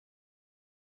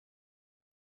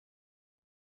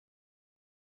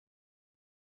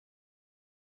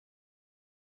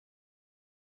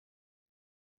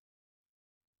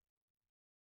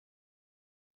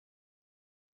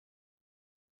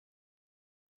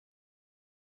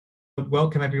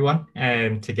welcome everyone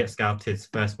to Get Scouted's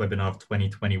first webinar of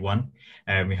 2021.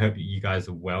 We hope that you guys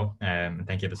are well, and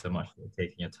thank you ever so much for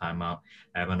taking your time out.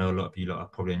 I know a lot of you are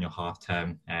probably in your half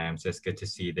term, so it's good to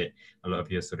see that a lot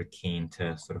of you are sort of keen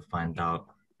to sort of find out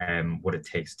what it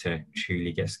takes to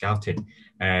truly get scouted.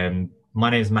 My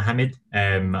name is Mohammed.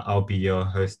 I'll be your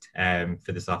host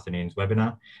for this afternoon's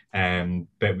webinar,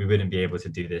 but we wouldn't be able to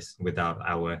do this without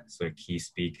our sort of key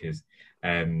speakers.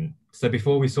 So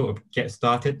before we sort of get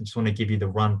started, I just want to give you the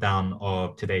rundown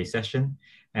of today's session.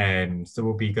 So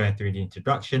we'll be going through the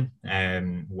introduction,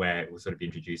 where we'll sort of be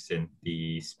introducing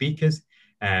the speakers.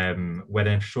 We're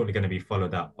then shortly going to be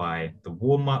followed up by the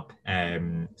warm-up,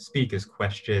 speakers'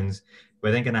 questions.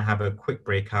 We're then going to have a quick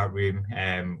breakout room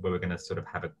where we're going to sort of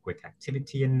have a quick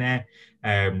activity in there.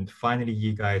 Finally,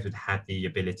 you guys would have the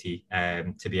ability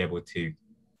to be able to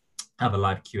have a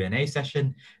live Q&A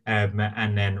session,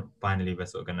 and then finally we're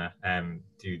sort of gonna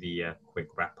do the quick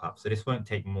wrap up. So this won't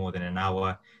take more than an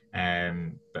hour,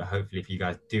 but hopefully if you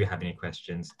guys do have any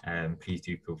questions, please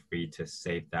do feel free to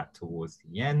save that towards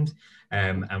the end,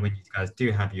 and when you guys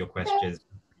do have your questions,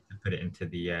 put it into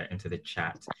the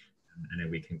chat, and then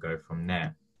we can go from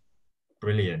there.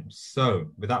 Brilliant.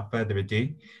 So without further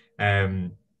ado,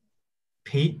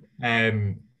 Pete,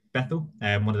 Bethell,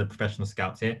 one of the professional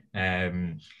scouts here.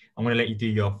 I'm going to let you do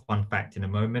your fun fact in a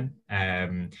moment,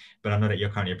 but I know that you're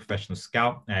currently a professional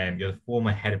scout. You're the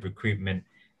former head of recruitment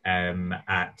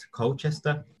at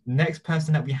Colchester. Next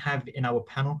person that we have in our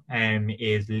panel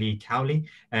is Lee Cowley.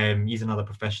 He's another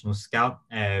professional scout.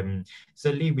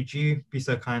 So Lee, would you be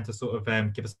so kind to sort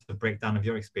of give us a breakdown of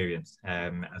your experience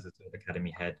as a sort of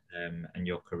academy head and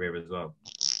your career as well?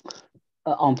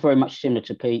 I'm very much similar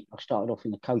to Pete. I started off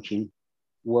in the coaching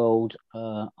world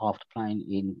after playing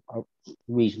in a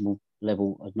reasonable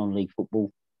level of non-league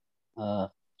football,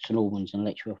 St Albans and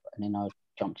Letchworth, and then I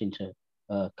jumped into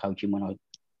coaching when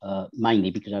I mainly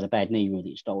because I had a bad knee.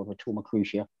 Really, it started with a trauma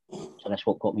cruciate, so that's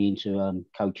what got me into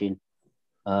coaching.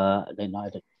 Then I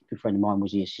had a good friend of mine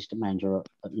was the assistant manager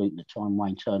at Luton at the time,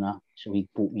 Wayne Turner, so he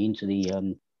brought me into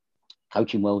the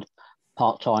coaching world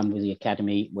part-time with the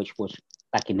academy, which was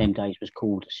back in them days was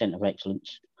called Centre of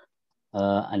Excellence.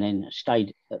 And then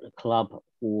stayed at the club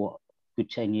for a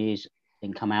good 10 years,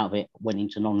 then come out of it, went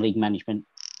into non-league management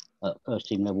at first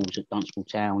team levels at Dunstable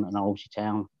Town and Olsey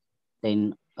Town,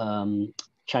 then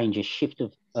changed a shift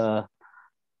of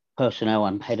personnel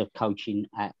and head of coaching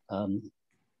at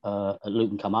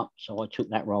Luton come up. So I took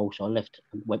that role. So I left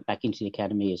and went back into the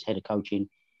academy as head of coaching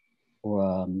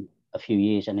for a few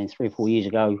years. And then 3 or 4 years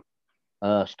ago,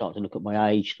 started to look at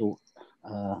my age, thought,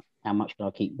 how much can I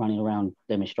keep running around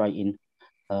demonstrating,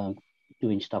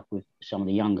 doing stuff with some of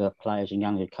the younger players and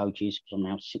younger coaches, because I'm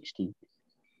now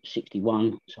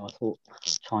 61. So I thought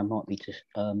time might be to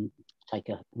take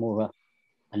a more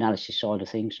analysis side of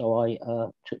things. So I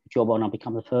took the job on. I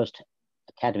become the first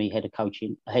academy head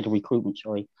of recruitment,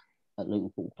 at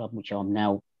Luton Football Club, which I'm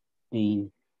now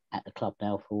been at the club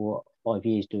now for 5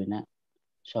 years doing that.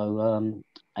 So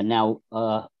and now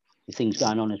things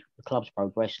going on as the club's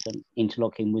progressed and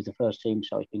interlocking with the first team,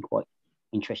 so it's been quite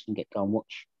interesting to go and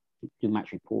watch, do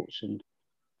match reports and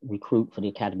recruit for the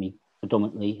academy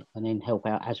predominantly, and then help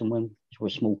out as and when, because we're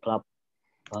a small club,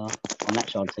 on that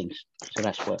side of things. So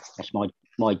that's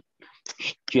my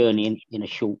journey in a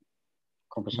short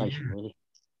conversation, really.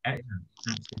 Excellent,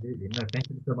 absolutely. No, thank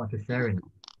you so much for sharing.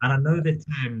 And I know that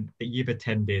that you've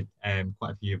attended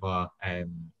quite a few of our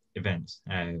events.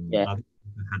 Yeah.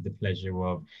 I've had the pleasure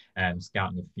of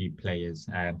scouting a few players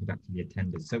who've actually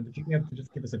attended. So would you be able to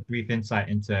just give us a brief insight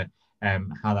into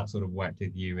how that sort of worked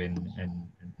with you and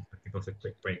give us a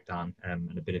quick breakdown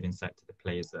and a bit of insight to the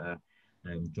players that are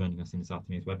joining us in this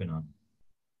afternoon's webinar?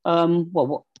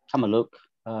 Well, come and look,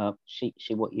 see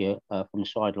what you're from the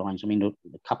sidelines. I mean,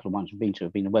 the couple of ones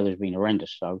the weather's been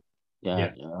horrendous, so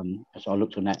yeah. So I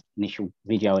looked on that initial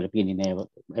video at the beginning there,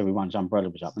 everyone's umbrella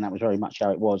was up, and that was very much how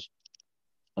it was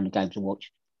on the game to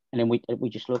watch. And then we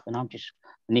just look, and I'm just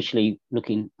initially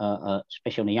looking,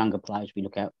 especially on the younger players, we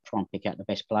try and pick out the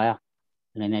best player.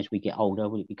 And then as we get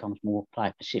older, it becomes more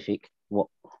player specific, what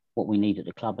we need at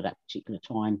the club at that particular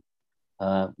time.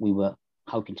 We were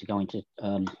hoping to go into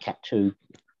Cat 2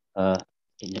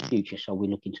 in the future, so we're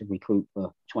looking to recruit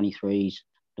for 23s,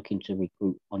 looking to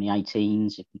recruit on the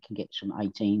 18s, if we can get some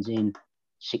 18s in.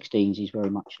 16s is very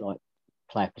much like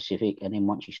player specific, and then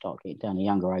once you start getting down the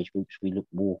younger age groups, we look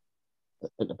more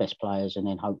at the best players, and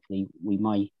then hopefully we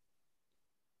may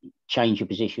change your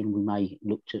position. We may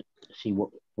look to see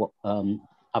what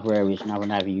other areas and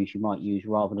other avenues you might use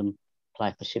rather than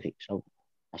player specific. So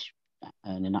that's,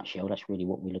 in a nutshell, that's really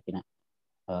what we're looking at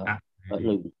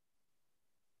Luton.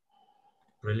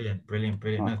 Brilliant, brilliant,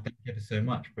 brilliant. Right. No, thank you ever so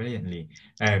much. Brilliantly.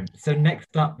 So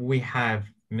next up we have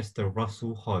Mr.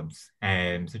 Russell Hobbs.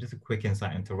 So just a quick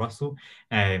insight into Russell.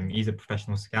 He's a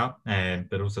professional scout,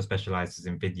 but also specializes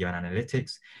in video and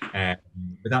analytics. Um,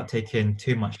 Without taking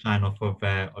too much shine off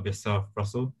of yourself,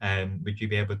 Russell, would you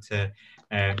be able to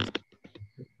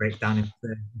break down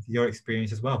into your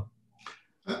experience as well?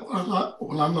 I'm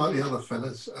like the other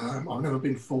fellas. I've never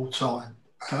been full time.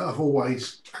 I've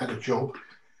always had a job.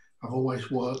 I've always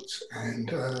worked, and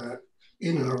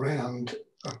in and around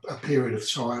a period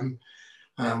of time.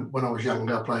 When I was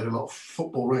younger, I played a lot of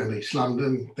football around East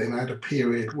London. Then I had a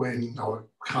period when I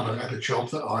kind of had a job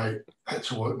that I had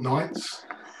to work nights.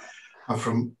 And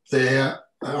from there,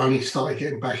 I only started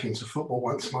getting back into football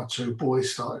once my two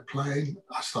boys started playing.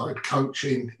 I started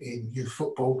coaching in youth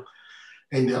football,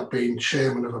 ended up being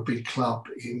chairman of a big club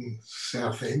in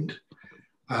Southend,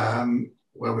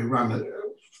 where we ran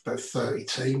about 30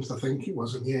 teams, I think it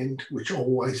was in the end, which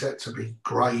always had to be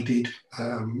graded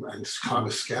and kind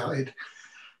of scouted.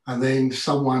 And then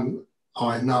someone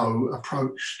I know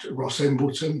approached Ross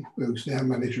Embleton, who's now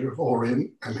manager of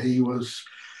Orient, and he was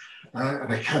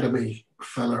an academy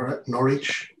fella at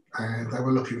Norwich, and they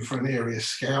were looking for an area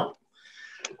scout.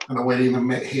 And I went in and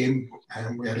met him,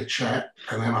 and we had a chat,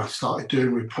 and then I started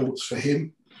doing reports for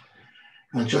him.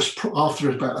 And just after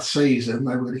about a season,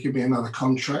 they were going to give me another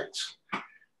contract.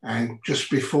 And just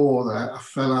before that, a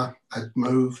fella had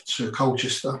moved to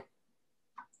Colchester,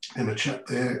 and a chap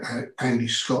there, Andy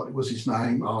Scott was his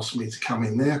name, asked me to come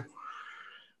in there.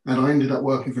 And I ended up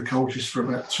working for Colchester for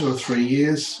about 2 or 3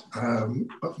 years.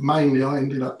 But mainly I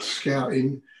ended up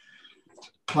scouting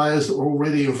players that were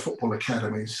already in football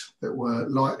academies that were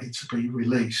likely to be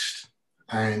released.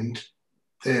 And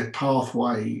their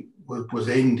pathway was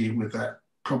ending with that,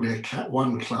 probably a Cat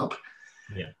 1 club.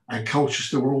 Yeah. And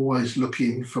Colchester were always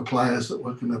looking for players that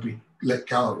were going to be let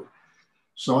go.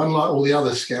 So unlike all the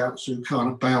other scouts who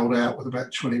kind of bailed out with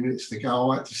about 20 minutes to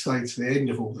go, I had to stay to the end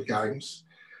of all the games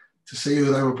to see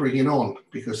who they were bringing on,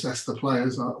 because that's the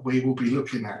players that we will be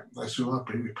looking at. That's who I've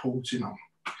been reporting on.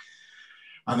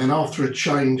 And then after a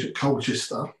change at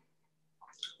Colchester,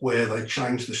 where they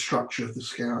changed the structure of the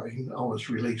scouting, I was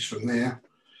released from there.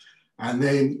 And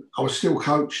then I was still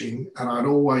coaching, and I'd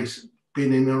always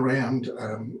been in and around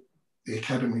the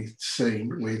academy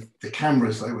scene with the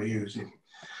cameras they were using.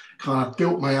 Kind of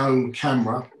built my own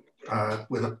camera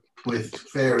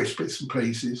with various bits and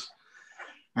pieces,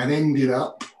 and ended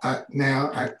up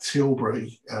now at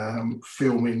Tilbury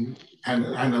filming and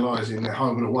analysing the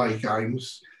home and away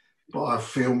games. But I've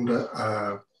filmed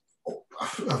a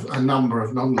number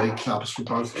of non-league clubs for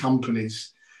both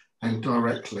companies and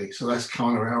directly. So that's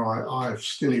kind of how I've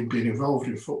still been involved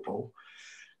in football,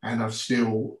 and I've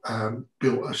still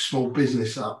built a small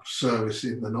business up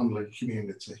servicing the non-league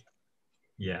community.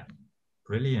 Yeah,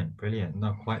 brilliant, brilliant.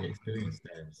 No, quite the experience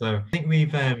there. So I think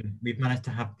we've managed to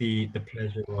have the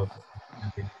pleasure of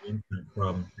having the insight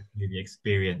from the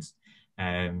experienced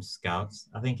scouts.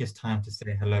 I think it's time to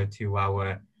say hello to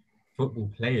our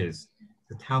football players.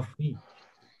 So Taofiq,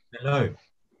 hello.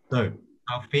 So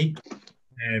Taofiq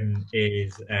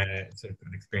is sort of got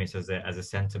an experience as a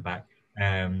centre back.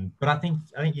 But I think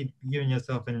you and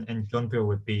yourself and Johnville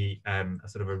would be a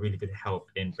sort of a really good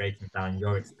help in breaking down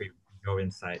your experience, your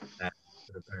insight,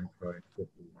 sort of going pro in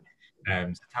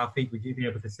football. So Taofiq, would you be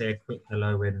able to say a quick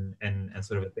hello and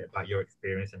sort of a bit about your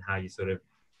experience and how you sort of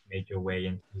made your way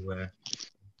into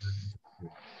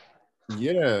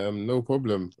Yeah, no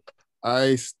problem.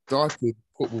 I started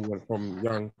football from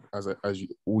young,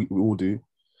 we all do.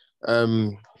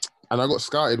 And I got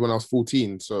scouted when I was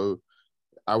 14, so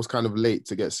I was kind of late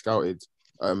to get scouted.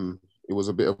 It was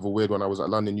a bit of a weird one. I was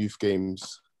at London Youth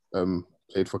Games,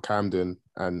 played for Camden,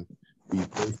 and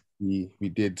we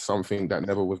did something that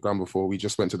never was done before. We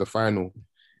just went to the final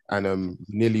and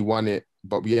nearly won it,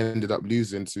 but we ended up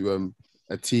losing to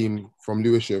a team from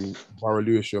Lewisham, Borough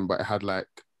Lewisham, but it had like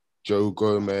Joe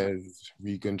Gomez,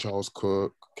 Regan Charles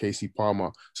Cook, Casey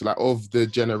Palmer. So like of the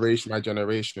generation, my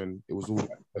generation, it was all like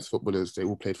best footballers. They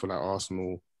all played for like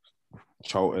Arsenal,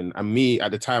 Charlton. And me,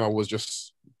 at the time, I was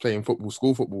just playing football,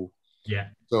 school football. Yeah.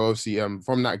 So obviously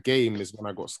from that game is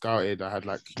when I got scouted. I had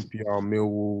like QPR,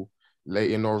 Millwall,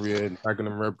 Leyton Orient,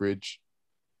 Dagenham, Redbridge.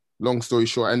 Long story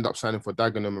short, I ended up signing for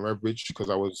Dagenham and Redbridge because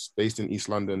I was based in East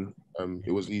London.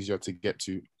 It was easier to get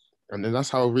to. And then that's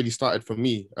how it really started for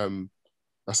me.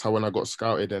 That's how when I got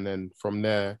scouted. And then from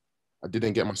there, I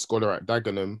didn't get my scholar at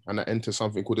Dagenham and I entered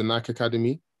something called the Nike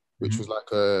Academy, which was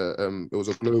like it was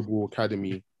a global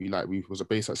academy. We was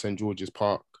based at St. George's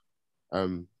Park.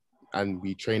 And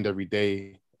we trained every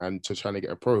day and to trying to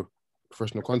get a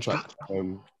professional contract.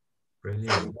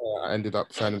 Brilliant. I ended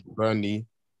up signing for Burnley.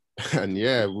 And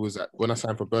yeah, when I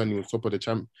signed for Burnley, it was top of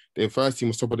the first team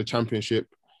was top of the championship.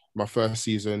 My first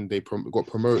season, they got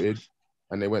promoted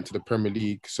and they went to the Premier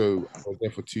League. So I was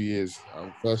there for 2 years.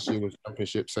 First year was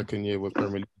championship, second year was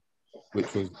Premier League,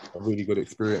 which was a really good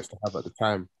experience to have at the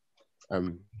time.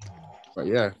 But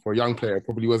yeah, for a young player, it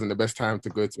probably wasn't the best time to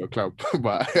go to a club,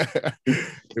 but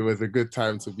it was a good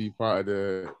time to be part of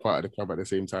the club at the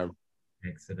same time.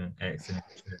 Excellent.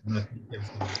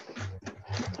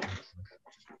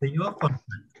 So your fun fact,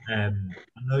 I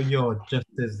know you're just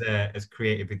as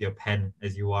creative with your pen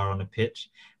as you are on the pitch.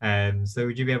 So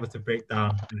would you be able to break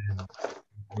down?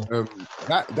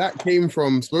 That came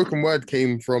from spoken word.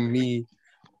 Came from me.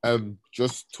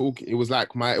 Just talk. It was like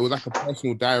a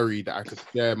personal diary that I could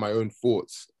share my own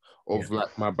thoughts of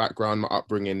like my background, my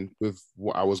upbringing, with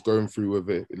what I was going through with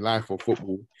it, life or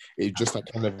football. It's just like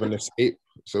kind of an escape.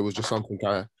 So it was just something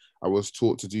I was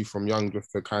taught to do from young,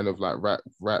 just to kind of like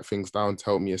write things down to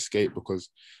help me escape, because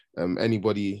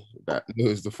anybody that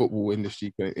knows the football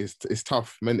industry is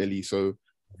tough mentally. So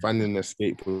finding an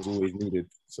escape was always needed.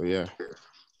 So yeah.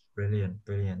 Brilliant.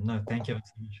 No, thank you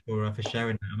so much for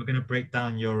sharing that. And we're going to break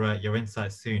down your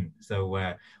insights soon.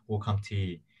 So we'll come to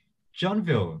you,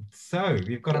 Johnville. So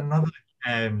we've got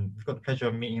we've got the pleasure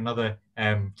of meeting another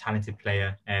talented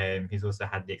player who's also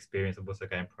had the experience of also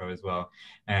going pro as well.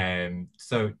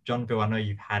 So Johnville, I know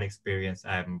you've had experience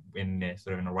in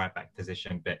in a right back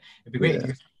position, but it'd be great if you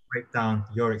could break down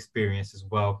your experience as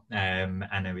well, and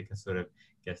then we can sort of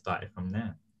get started from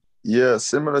there. Yeah,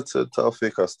 similar to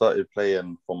Taofiq, I started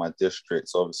playing for my district.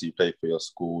 So obviously you play for your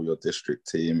school, your district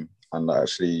team. And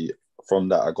actually from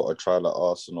that, I got a trial at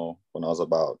Arsenal when I was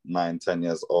about 9-10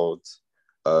 years old.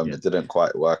 It didn't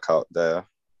quite work out there,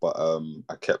 but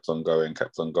I kept on going.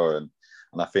 And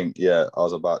I think, I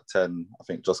was about 10, I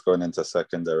think just going into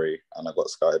secondary, and I got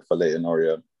scouted for Leighton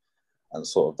Orient and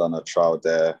sort of done a trial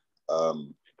there,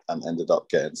 and ended up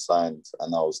getting signed.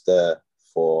 And I was there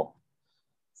for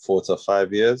 4 to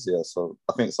 5 years. Yeah, so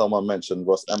I think someone mentioned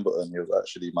Ross Emberton. He was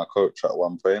actually my coach at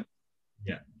one point.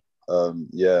 Yeah.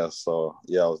 So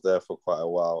I was there for quite a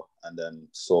while, and then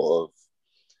sort of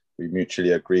we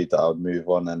mutually agreed that I would move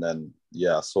on, and then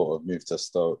I sort of moved to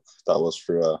Stoke. That was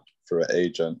through an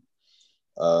agent.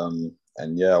 And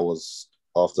I was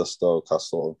after Stoke, I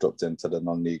sort of dropped into the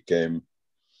non-league game,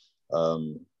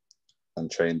 and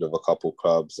trained with a couple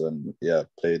clubs, and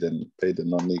played in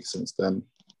non-league since then.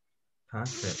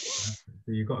 Perfect. So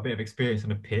you've got a bit of experience on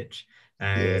the pitch.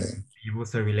 You've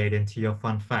also relayed into your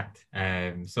fun fact.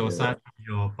 So aside from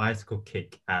your bicycle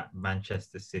kick at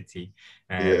Manchester City,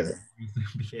 you'll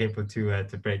be able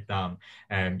to break down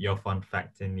your fun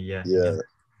fact in the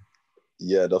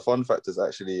the fun fact is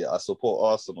actually I support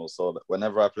Arsenal. So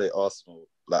whenever I play Arsenal,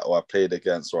 or I played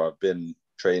against, or I've been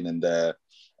training there,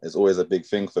 it's always a big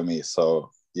thing for me. So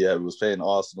we was playing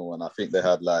Arsenal, and I think they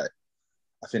had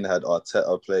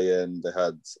Arteta playing. They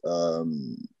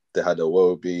had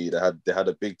Iwobi. They had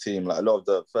a big team. Like a lot of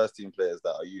the first team players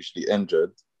that are usually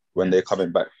injured, when they're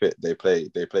coming back fit, they play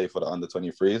for the under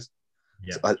 23s.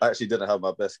 Yeah. So I actually didn't have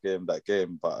my best game that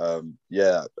game, but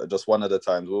just one of the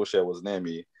times Wilshere was near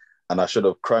me, and I should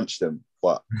have crunched him,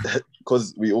 but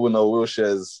because we all know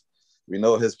Wilshere's. We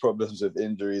know his problems with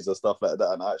injuries and stuff like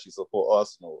that, and I actually support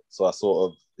Arsenal. So I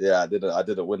sort of, I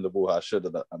didn't win the ball how I should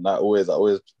have, and that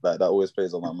always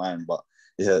plays on my mind. But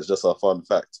it's just a fun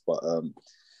fact. But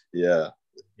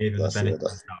gave him the benefit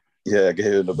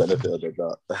the benefit of the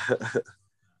doubt.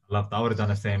 Love that. I would have done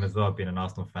the same as well, being an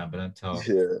Arsenal fan, but don't tell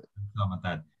my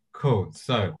dad. Cool.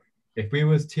 So if we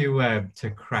was to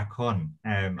crack on,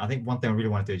 I think one thing I really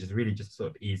want to do is just sort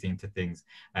of ease into things.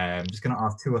 I'm just going to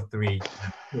ask two or three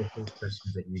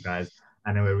questions at you guys,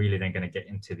 and then we're really then going to get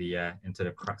into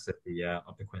the crux of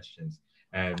the questions.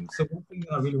 So one thing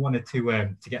that I really wanted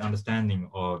to get an understanding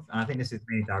of, and I think this is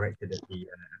mainly directed at the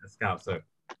scout. So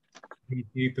please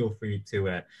do feel free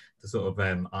to sort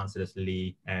of answer this,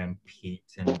 Lee, Pete,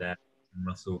 and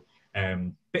Russell.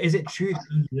 But is it true that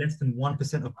only less than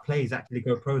 1% of players actually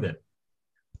go pro then?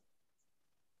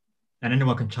 And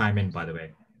anyone can chime in, by the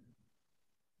way.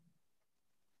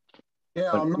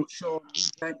 Yeah, I'm not sure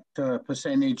that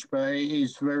percentage, but it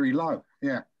is very low.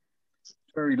 Yeah, it's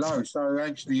very low. So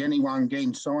actually anyone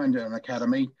getting signed at an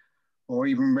academy or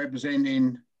even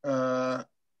representing the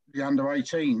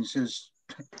under-18s has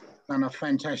done a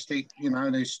fantastic,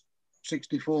 there's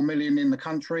 64 million in the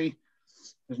country.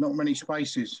 There's not many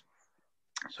spaces.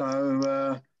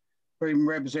 So for even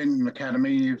representing an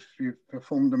academy, you've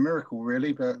performed a miracle,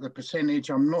 really. But the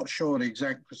percentage, I'm not sure the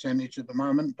exact percentage at the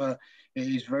moment, but it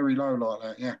is very low like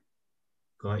that, yeah.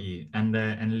 Got you.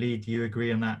 And Lee, do you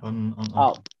agree on that?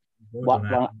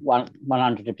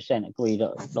 100% agree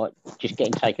that like just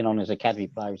getting taken on as academy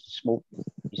player is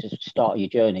a start of your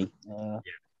journey.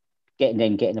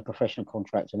 Getting a professional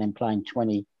contract and then playing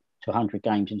 20 to 100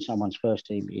 games in someone's first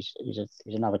team is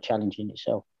another challenge in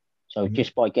itself. So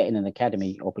just by getting an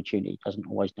academy opportunity doesn't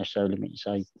always necessarily mean to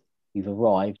say you've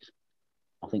arrived.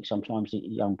 I think sometimes the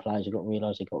young players have got to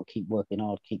realise they've got to keep working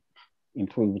hard, keep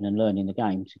improving and learning the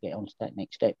game to get on to that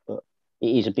next step. But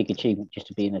it is a big achievement just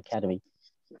to be in academy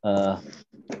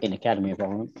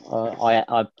environment.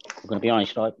 I'm going to be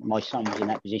honest, my son was in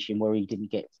that position where he didn't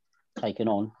get taken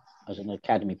on as an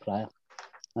academy player.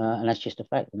 And that's just a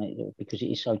fact, because it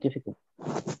is so difficult.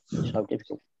 It's so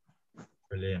difficult.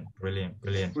 Brilliant.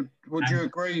 Would you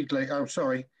agree, Lee? Oh,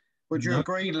 sorry. Would you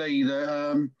agree, Lee,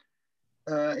 that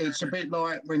it's a bit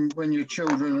like when your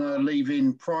children are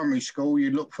leaving primary school,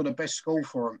 you look for the best school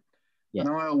for them. Yeah.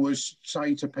 And I always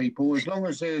say to people, as long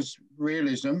as there's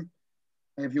realism,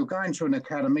 if you're going to an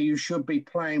academy, you should be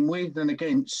playing with and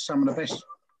against some of the best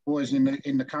boys in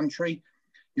the country.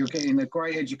 You're getting a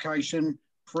great education,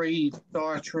 free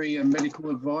dietary and medical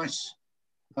advice.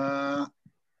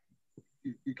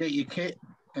 You get your kit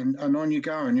and on you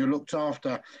go, and you're looked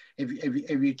after. If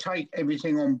you take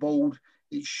everything on board,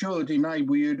 it should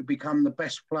enable you to become the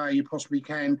best player you possibly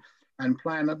can. And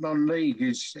playing at non-league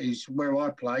is where I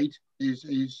played.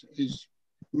 Is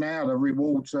now the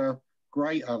rewards are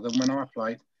greater than when I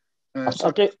played. I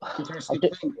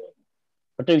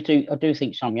do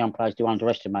think some young players do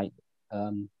underestimate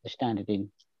the standard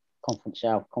in Conference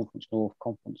South, Conference North,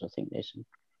 Conference. I think there's some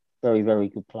very, very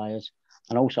good players.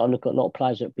 And also I look at a lot of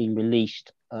players that have been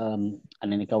released and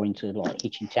then they go into like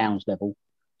Hitchin Town's level.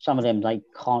 Some of them, they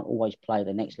can't always play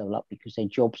the next level up because their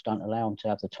jobs don't allow them to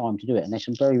have the time to do it. And there's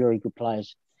some very, very good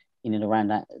players in and around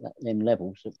them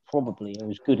levels that probably are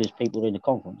as good as people in the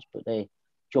conference, but their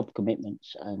job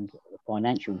commitments and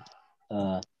financial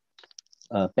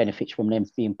benefits from them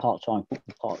being part-time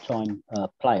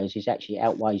players is actually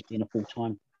outweighs being a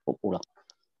full-time footballer.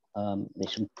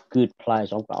 There's some good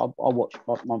players. I watch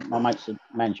my mate's a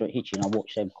manager at Hitchin. I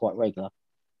watch them quite regular,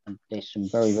 and there's some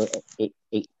very, very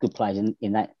good players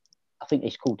in that. I think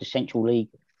it's called the Central League,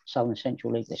 Southern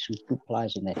Central League. There's some good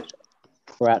players in there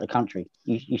throughout the country.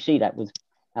 You see that with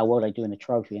how well they do in the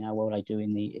trophy and how well they do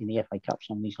in the FA Cup,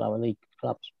 some of these lower league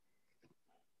clubs.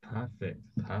 Perfect.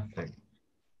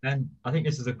 And I think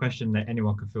this is a question that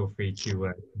anyone can feel free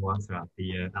to answer at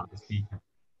the speaker.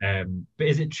 But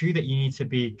is it true that you need to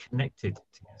be connected to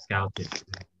get scouted?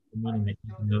 Meaning that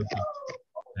you know people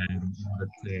in order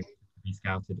to be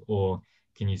scouted, or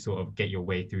can you sort of get your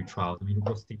way through trials? I mean,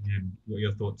 what are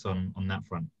your thoughts on that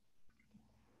front?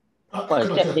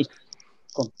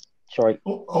 Sorry.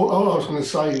 All I was going to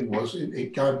say was,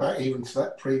 going back even to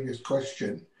that previous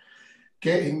question,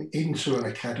 getting into an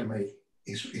academy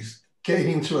is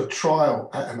getting into a trial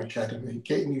at an academy,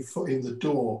 getting your foot in the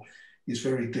door is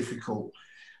very difficult.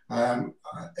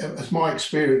 As my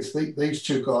experience, these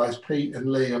two guys, Pete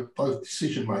and Lee, are both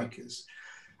decision makers.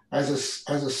 As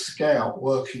a scout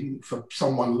working for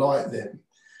someone like them,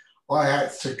 I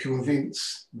had to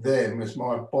convince them as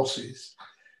my bosses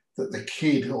that the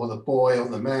kid or the boy or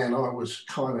the man I was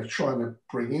kind of trying to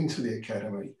bring into the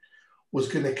academy was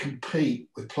going to compete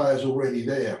with players already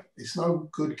there. It's no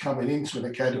good coming into an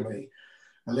academy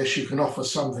unless you can offer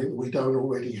something that we don't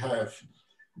already have.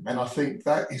 And I think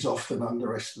that is often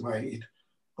underestimated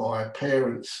by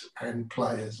parents and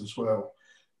players as well.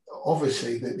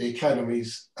 Obviously, the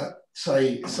academies,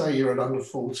 say you're an under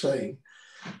 14,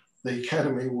 the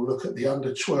academy will look at the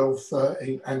under 12,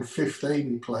 13 and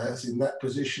 15 players in that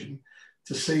position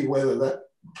to see whether that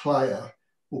player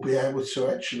will be able to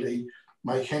actually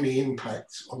make any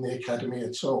impact on the academy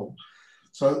at all.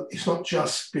 So it's not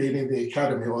just being in the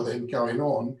academy or then going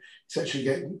on, it's actually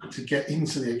getting to get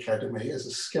into the academy as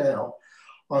a scout.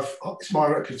 It's my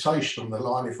reputation on the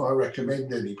line. If I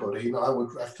recommend anybody, I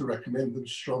would have to recommend them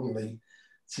strongly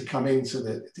to come into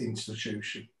the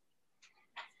institution.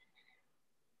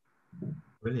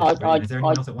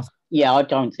 Yeah, I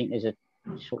don't think there's a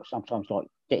sort of sometimes like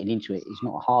getting into it is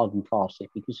not a hard and fast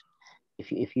because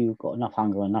if you've got enough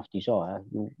hunger and enough desire,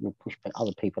 you'll push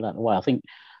other people out of the way. I think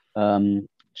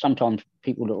sometimes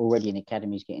people that are already in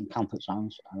academies get in comfort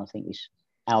zones, and I think it's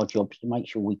our job to make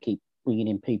sure we keep bringing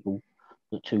in people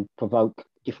to provoke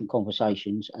different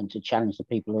conversations and to challenge the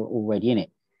people who are already in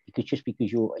it. Because just because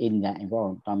you're in that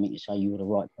environment, don't mean to say you're the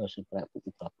right person for that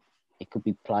football club. It could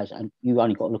be players, and you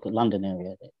only got to look at London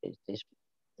area. There's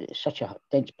such a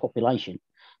dense population.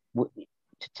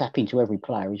 To tap into every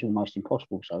player is almost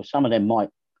impossible. So some of them might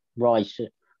rise to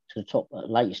the top at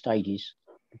later stages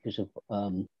because of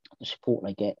the support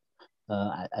they get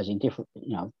as in different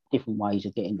ways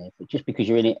of getting there. But just because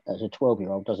you're in it as a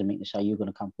 12-year-old doesn't mean to say you're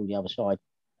going to come through the other side.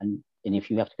 And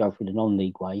if you have to go through the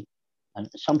non-league way, and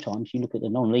sometimes you look at the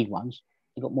non-league ones,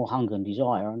 they've got more hunger and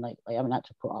desire, and they haven't had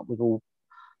to put up with all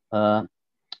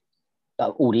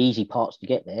the easy parts to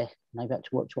get there. And they've had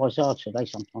to work twice hard, so they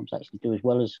sometimes actually do as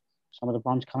well as some of the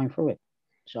ones coming through it.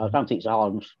 So I don't think it's a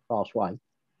hard and fast way,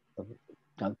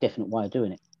 definite way of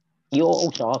doing it. You're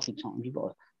also, I think, sometimes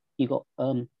you've got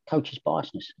coaches'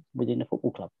 biasness within the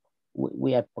football club.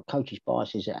 We have coaches'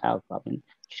 biases at our club, and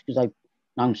just because they've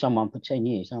known someone for 10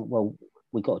 years, well,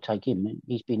 we've got to take him, and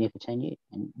he's been here for 10 years.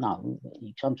 And no,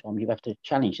 sometimes you have to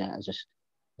challenge that as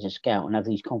a scout and have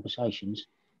these conversations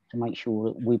to make sure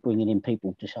that we're bringing in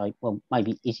people to say, well,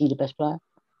 maybe is he the best player?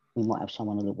 We might have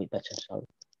someone a little bit better. So,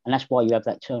 and that's why you have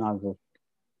that turnover of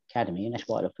academy, and that's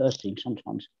why the first team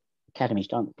sometimes academies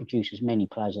don't produce as many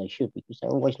players as they should, because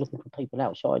they're always looking for people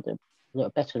outside that are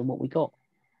better than what we got,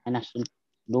 and that's the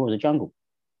law of the jungle.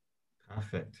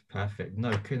 Perfect.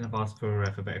 No, couldn't have asked for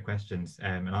better questions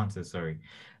and answers. Sorry.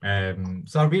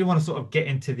 So I really want to sort of get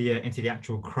into the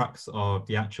actual crux of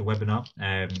the actual webinar,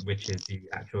 which is the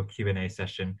actual Q&A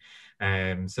session.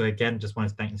 So again, just want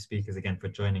to thank the speakers again for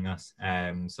joining us. So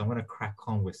I'm going to crack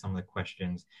on with some of the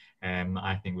questions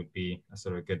I think would be a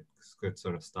sort of good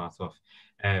sort of start off.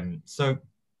 And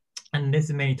this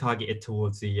is mainly targeted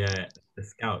towards the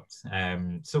scouts.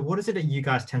 So what is it that you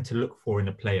guys tend to look for in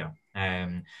a player?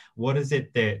 What is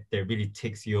it that really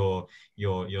ticks your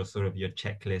sort of your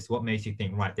checklist? What makes you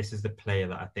think, right, this is the player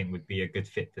that I think would be a good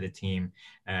fit for the team?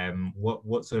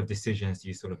 What sort of decisions do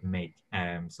you sort of make?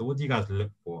 So what do you guys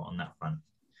look for on that front?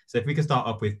 So if we could start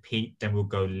off with Pete, then we'll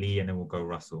go Lee, and then we'll go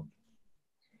Russell.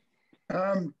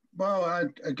 Well,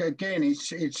 again,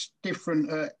 it's different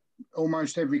at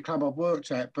almost every club I've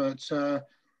worked at, but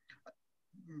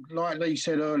like Lee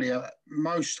said earlier,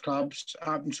 most clubs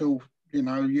up until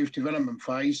youth development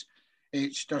phase,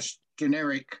 it's just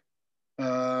generic,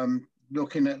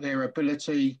 looking at their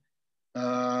ability,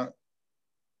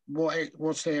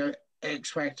 what's their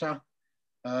X factor,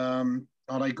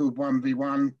 are they good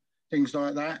 1v1, things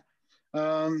like that.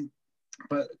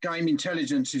 But game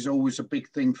intelligence is always a big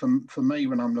thing for me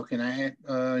when I'm looking at it.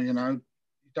 You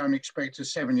don't expect a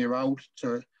 7-year-old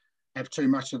to have too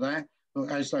much of that, but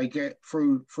as they get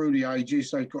through the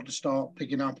ages, they've got to start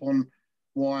picking up on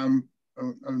why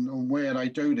and where they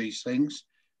do these things.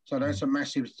 So that's a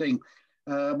massive thing.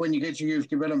 When you get to youth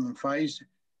development phase,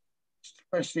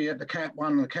 especially at the Cat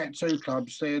 1 and the Cat 2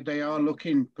 clubs, they are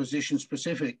looking position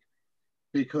specific,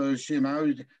 because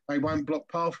they won't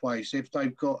block pathways. If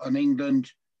they've got an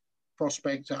England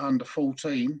prospect at under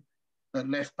 14 at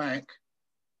left back,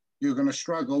 you're going to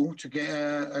struggle to get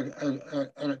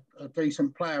a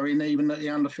decent player in, even at the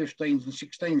under 15s and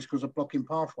 16s, because of blocking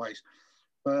pathways.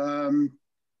 But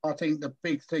I think the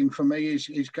big thing for me is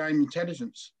game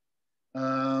intelligence.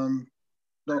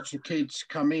 Lots of kids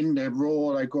come in, they're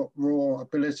raw, they've got raw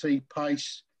ability,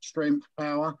 pace, strength,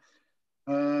 power,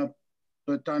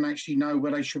 but don't actually know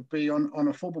where they should be on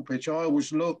a football pitch. I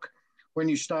always look, when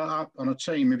you start up on a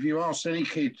team, if you ask any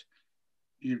kid,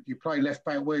 you play left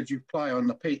back, where do you play on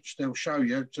the pitch? They'll show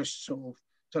you, just sort of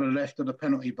to the left of the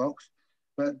penalty box.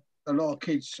 But a lot of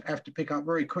kids have to pick up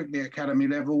very quickly at academy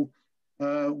level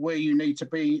where you need to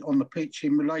be on the pitch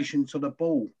in relation to the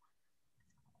ball.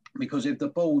 Because if the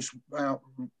ball's out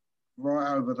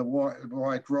right over the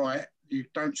wide right, you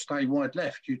don't stay wide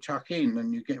left, you tuck in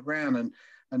and you get round,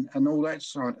 and all that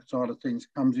side of things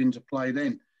comes into play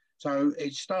then. So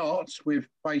it starts with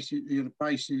the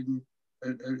basic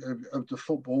of the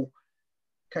football.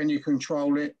 Can you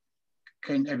control it?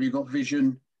 Have you got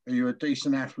vision? Are you a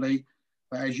decent athlete?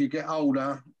 But as you get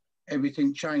older,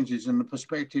 everything changes, and the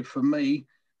perspective for me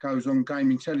goes on game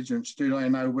intelligence. Do they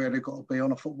know where they've got to be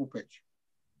on a football pitch?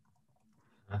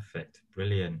 Perfect,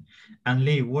 brilliant. And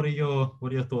Lee, what are your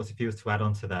thoughts if you was to add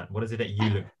on to that? What is it that you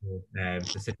look for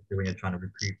specifically when you're trying to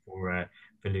recruit for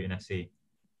Luton FC?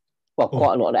 Well,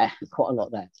 quite a lot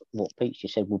of that. What Pete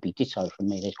just said would be ditto from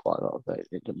me. There's quite a lot of it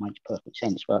that makes perfect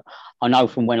sense. But I know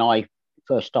from when I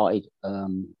first started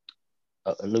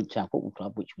at Luton Football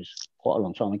Club, which was quite a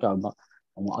long time ago, but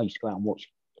I used to go out and watch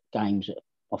games.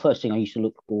 My first thing I used to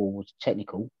look for was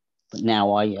technical, but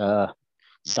now I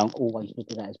don't always look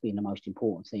at that as being the most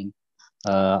important thing.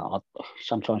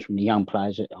 Sometimes from the young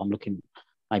players, I'm looking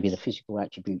maybe the physical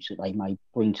attributes that they may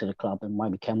bring to the club, and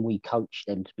maybe can we coach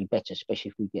them to be better, especially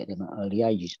if we get them at early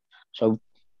ages. So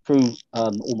through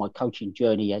all my coaching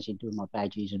journey, as in doing my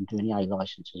badges and doing the A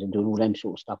licenses and doing all them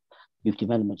sort of stuff, youth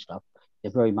development stuff,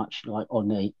 they're very much like on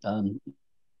the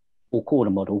four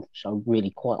corner model. So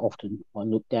really quite often I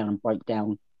look down and break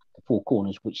down the four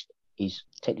corners, which is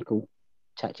technical,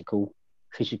 tactical,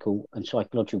 physical, and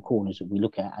psychological corners that we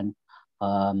look at. And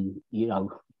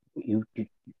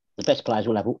the best players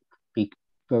will be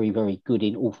very, very good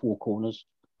in all four corners.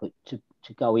 But to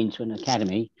go into an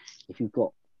academy, if you've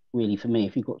got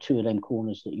two of them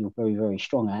corners that you're very, very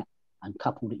strong at, and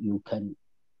couple that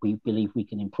we believe we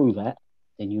can improve at,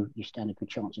 then you stand a good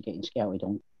chance of getting scouted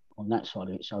on that side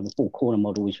of it. So the 4 corner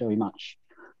model is very much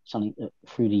something that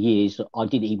through the years that I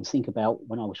didn't even think about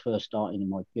when I was first starting in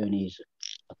my journey as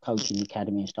a coach in the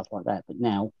academy and stuff like that. But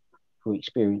now, through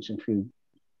experience and through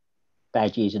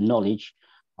bad years of knowledge,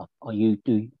 I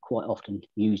do quite often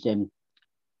use them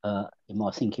in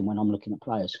my thinking when I'm looking at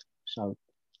players. So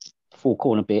 4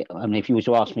 corner bit, I mean, if you were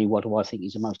to ask me what do I think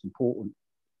is the most important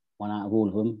one out of all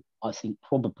of them, I think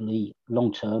probably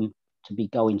long term to be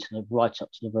going to right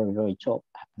up to the very, very top,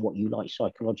 what you like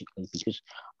psychologically, because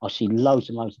I see loads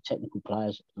and loads of technical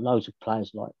players, loads of players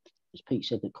like, as Pete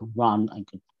said, that can run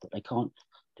but they can't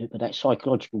do it. But that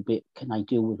psychological bit, can they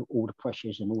deal with all the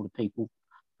pressures and all the people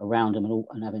around them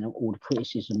and having all the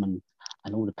criticism and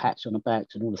all the pats on the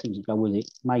backs and all the things that go with it?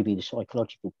 Maybe the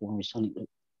psychological form is something that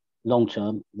long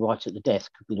term, right at the death,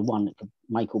 could be the one that could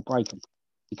make or break them,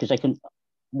 because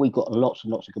we've got lots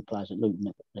and lots of good players at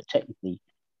Luton that technically,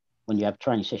 when you have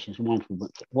training sessions, wonderful,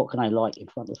 but what can they like in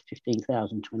front of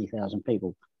 15,000, 20,000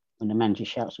 people when the manager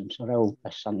shouts them? So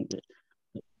that's something that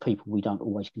people we don't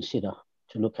always consider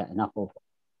to look at enough of,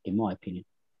 in my opinion.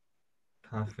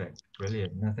 Perfect,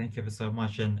 brilliant. No, thank you ever so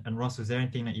much. And Ross, was there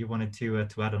anything that you wanted to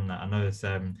add on that? I know it's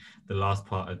the last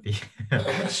part of the.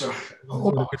 So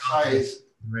all I would say is,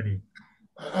 ready.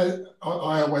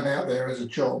 I went out there as a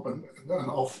job, and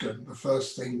often the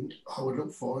first thing I would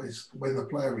look for is when the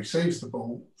player receives the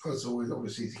ball. First of all,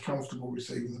 obviously, is he comfortable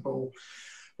receiving the ball,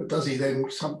 but does he then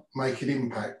make an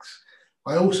impact?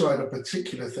 I also had a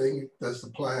particular thing: does the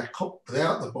player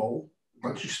without the ball?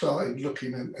 Once you started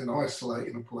looking and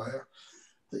isolating a player,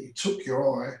 that you took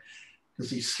your eye.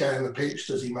 Does he scan the pitch?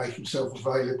 Does he make himself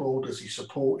available? Does he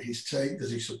support his team?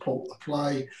 Does he support the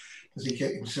play? Does he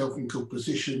get himself in good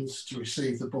positions to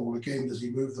receive the ball again? Does he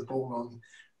move the ball on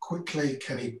quickly?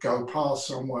 Can he go past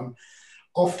someone?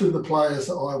 Often the players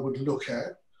that I would look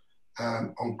at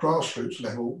on grassroots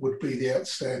level would be the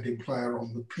outstanding player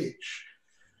on the pitch.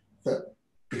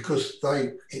 Because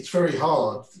it's very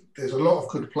hard. There's a lot of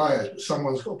good players, but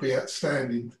someone's got to be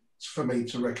outstanding for me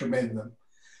to recommend them.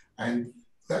 And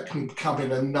that can come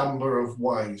in a number of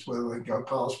ways, whether they go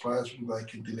past players, whether they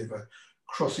can deliver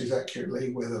crosses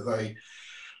accurately, whether they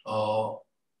are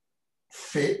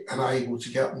fit and able to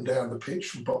get up and down the pitch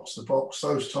from box to box,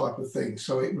 those type of things.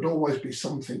 So it would always be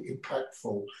something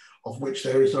impactful, of which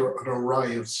there is an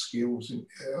array of skills,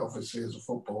 obviously, as a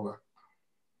footballer.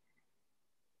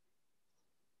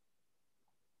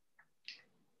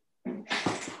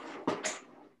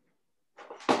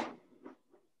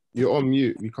 You're on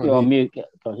mute. We can't. You're on mute.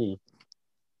 Can't hear you.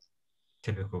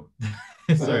 Typical.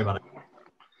 Sorry about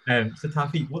that. So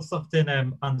Taofiq, what's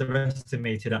often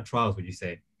underestimated at trials, would you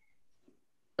say?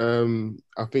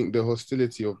 I think the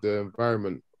hostility of the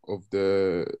environment at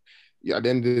the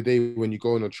end of the day, when you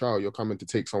go on a trial, you're coming to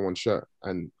take someone's shirt,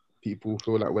 and people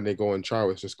feel like when they go on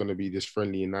trial, it's just going to be this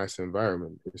friendly and nice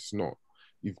environment. It's not.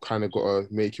 You've kind of got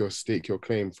to stake your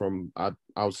claim from, I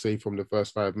would say, from the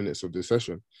first 5 minutes of the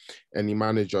session. Any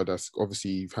manager that's obviously,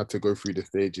 you've had to go through the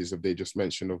stages of, they just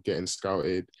mentioned, of getting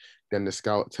scouted, then the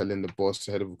scout telling the boss,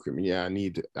 the head of recruitment,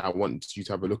 I want you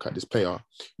to have a look at this player.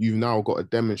 You've now got to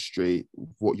demonstrate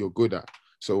what you're good at.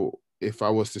 So if I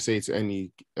was to say to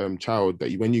any child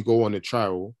that when you go on a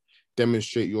trial,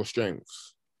 demonstrate your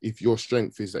strengths. If your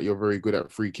strength is that you're very good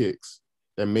at free kicks,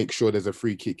 then make sure there's a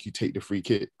free kick, you take the free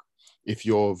kick. If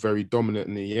you're very dominant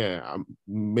in the air,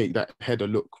 make that header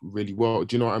look really well.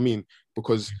 Do you know what I mean?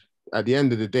 Because at the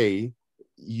end of the day,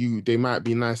 they might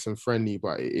be nice and friendly,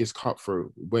 but it is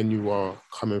cutthroat when you are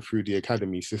coming through the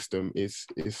academy system. It's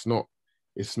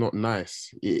not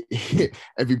nice.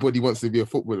 Everybody wants to be a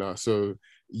footballer, so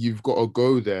you've got to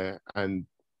go there and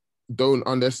don't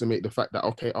underestimate the fact that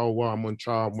I'm on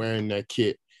trial, I'm wearing their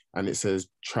kit, and it says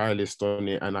trialist on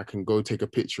it, and I can go take a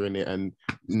picture in it. And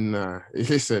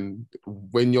listen,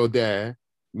 when you're there,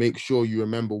 make sure you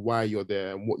remember why you're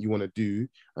there and what you want to do,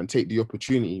 and take the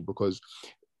opportunity, because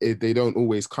they don't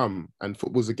always come. And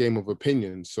football's a game of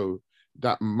opinion. So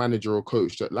that manager or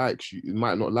coach that likes you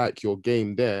might not like your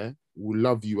game there, will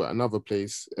love you at another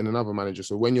place and another manager.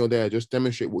 So when you're there, just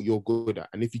demonstrate what you're good at.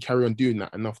 And if you carry on doing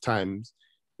that enough times,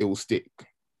 it will stick. Do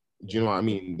you know what I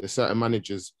mean? There's certain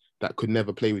managers that could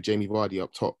never play with Jamie Vardy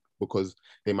up top because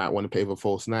they might want to play with a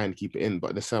false nine, keep it in.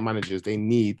 But there's certain managers, they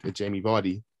need a Jamie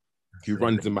Vardy who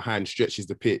runs in behind, stretches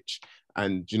the pitch,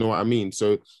 And do you know what I mean?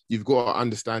 So you've got to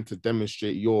understand to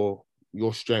demonstrate your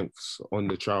strengths on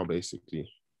the trial, basically.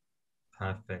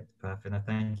 Perfect. Now,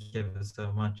 thank you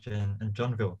so much. And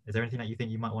Johnville, is there anything that you think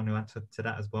you might want to add to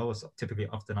that as well? Or typically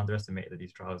often underestimated at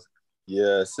these trials?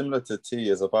 Yeah, similar to T,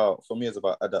 is about, for me, it's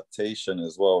about adaptation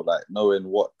as well, like knowing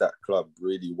what that club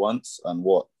really wants and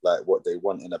what they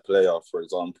want in a player. For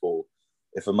example,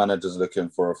 if a manager's looking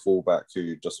for a fullback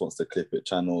who just wants to clip it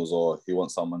channels, or he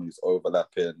wants someone who's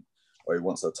overlapping, or he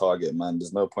wants a target man,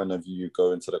 there's no point of you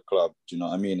going to the club, do you know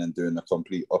what I mean, and doing the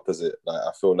complete opposite. Like,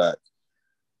 I feel like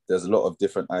there's a lot of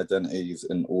different identities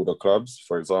in all the clubs.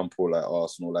 For example, like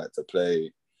Arsenal like to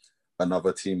play,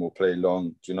 another team will play long.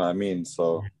 Do you know what I mean?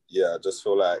 So yeah, I just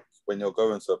feel like when you're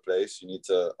going to a place, you need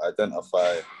to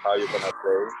identify how you're gonna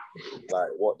play, like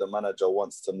what the manager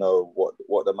wants to know,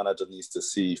 what the manager needs to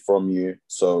see from you.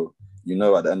 So you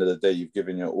know, at the end of the day, you've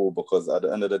given your all, because at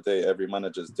the end of the day, every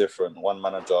manager is different. One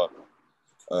manager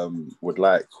would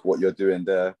like what you're doing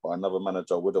there, but another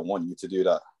manager wouldn't want you to do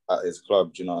that at his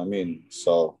club. Do you know what I mean?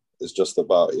 So it's just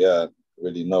about, yeah,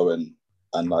 really knowing,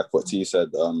 and like what T said,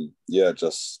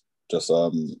 just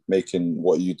making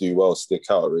what you do well stick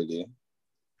out, really.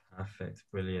 Perfect,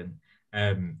 brilliant.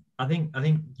 I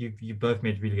think you both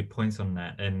made really good points on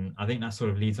that, and I think that sort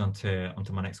of leads onto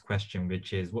my next question,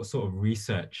 which is what sort of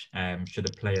research should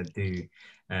a player do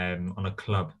on a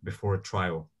club before a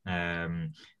trial?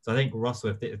 So I think,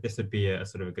 Russell, if this would be a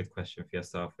sort of a good question for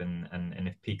yourself, and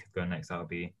if Pete could go next, that'll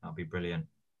be brilliant.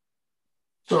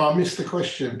 So I missed the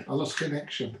question. I lost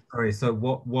connection. Sorry. So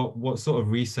what sort of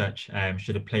research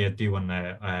should a player do on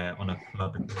a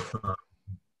club?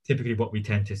 Typically, what we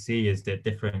tend to see is that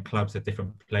different clubs have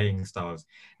different playing styles,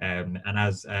 and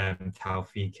as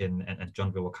Taofiq and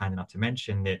Johnville were kind enough to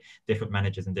mention, that different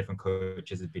managers and different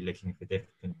coaches would be looking for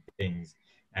different things.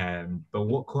 But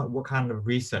what kind of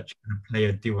research can a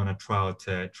player do on a trial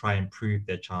to try and improve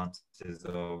their chances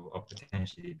of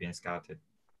potentially being scouted?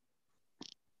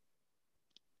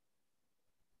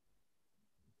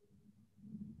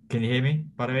 Can you hear me,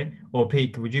 by the way? Or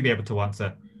Pete, would you be able to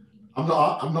answer?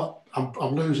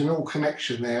 I'm losing all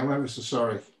connection there. I'm ever so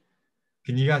sorry.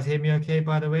 Can you guys hear me okay,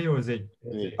 by the way, or is it?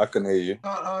 I can hear you.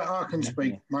 I can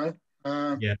speak, mate.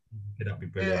 Yeah, that'd be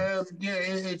brilliant.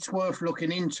 It's worth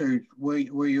looking into where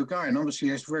you're going. Obviously,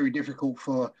 it's very difficult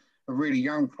for a really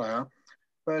young player,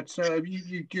 but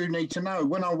you do need to know.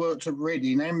 When I worked at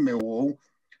Reading and Millwall,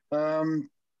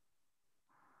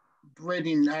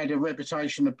 Reading had a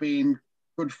reputation of being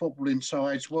good footballing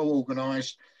sides, well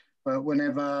organised, but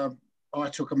whenever I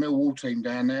took a Millwall team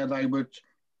down there, they would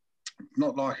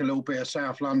not like a little bit of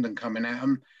South London coming at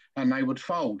them, and they would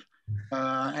fold.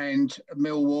 And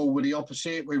Millwall were the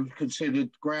opposite. We were considered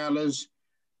growlers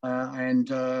and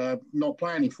not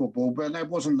play any football, but that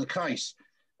wasn't the case.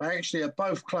 Actually, at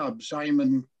both clubs,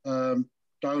 Eamon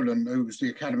Dolan, who was the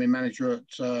academy manager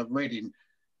at Reading,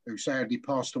 who sadly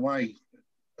passed away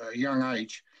at a young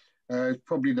age,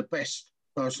 probably the best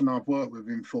person I've worked with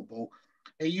in football.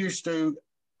 He used to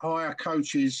hire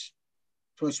coaches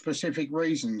for specific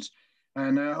reasons.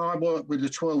 And I work with the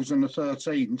 12s and the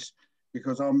 13s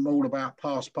because I'm all about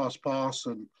pass,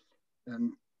 and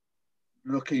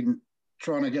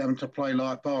trying to get them to play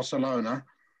like Barcelona.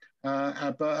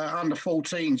 But under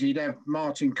 14s, he'd have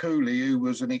Martin Cowley, who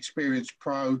was an experienced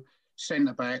pro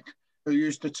centre-back, who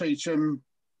used to teach them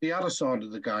the other side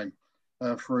of the game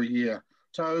for a year.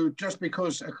 So just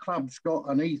because a club's got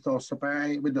an ethos about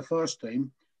it with the first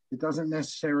team, it doesn't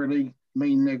necessarily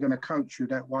mean they're going to coach you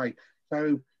that way.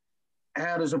 So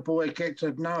how does a boy get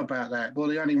to know about that? Well,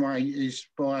 the only way is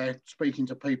by speaking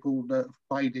to people that have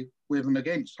played it with and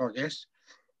against, I guess.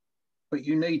 But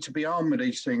you need to be armed with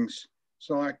these things. It's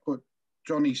like what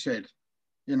Johnny said,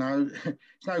 you know,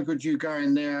 it's no good you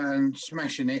going there and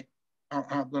smashing it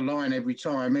up the line every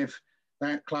time if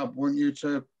that club want you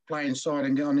to play inside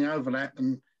and get on the overlap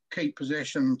and keep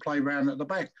possession and play round at the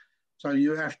back. So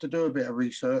you have to do a bit of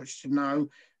research to know,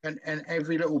 and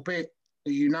every little bit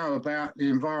that you know about the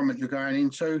environment you're going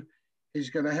into is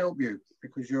going to help you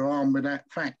because you're armed with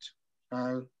that fact.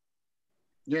 So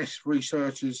yes,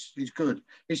 research is good.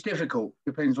 It's difficult,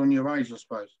 depends on your age, I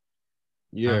suppose.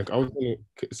 Yeah, I was going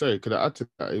to, sorry, could I add to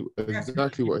that?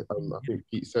 Exactly what I think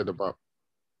Pete said about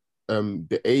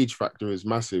the age factor is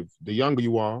massive. The younger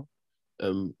you are,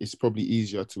 it's probably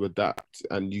easier to adapt,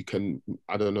 and you can,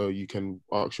 I don't know, you can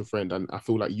ask your friend. And I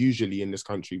feel like usually in this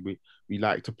country, we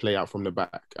like to play out from the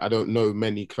back. I don't know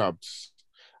many clubs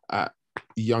at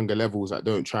younger levels that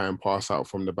don't try and pass out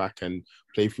from the back and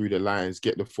play through the lines,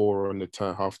 get the four on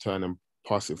the half turn and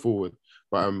pass it forward.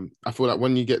 But I feel like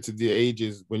when you get to the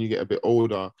ages, when you get a bit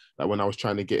older, like when I was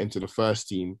trying to get into the first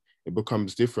team, it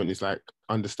becomes different. It's like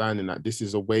understanding that this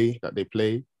is a way that they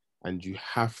play, and you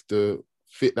have to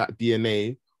fit that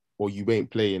DNA, or you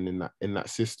ain't playing in that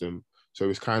system. So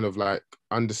it's kind of like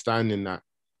understanding that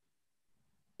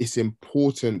it's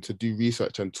important to do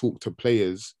research and talk to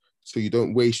players, so you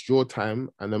don't waste your time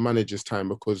and the manager's time,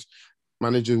 because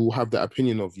manager will have that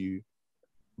opinion of you,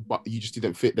 but you just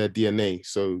didn't fit their DNA.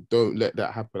 So don't let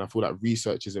that happen. I feel like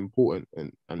research is important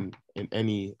and in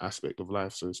any aspect of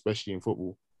life, so especially in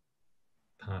football.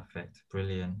 Perfect.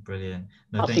 Brilliant.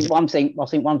 No, I think one thing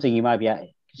you may be able to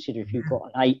consider, if you've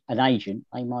got an agent,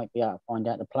 they might be able to find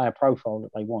out the player profile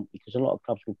that they want, because a lot of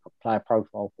clubs will put player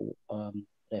profile for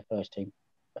their first team,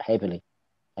 but heavily.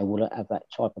 They will have that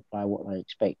type of player, what they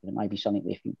expect. And it may be something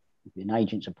that if an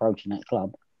agent's approaching that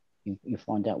club, you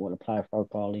find out what the player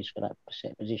profile is for that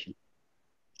set position.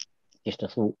 Just a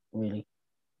thought, really.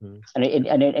 And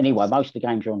anyway, most of the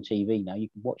games are on TV now. You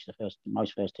can watch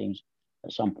most first teams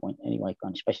at some point anyway,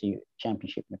 especially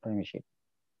Championship and the Premiership.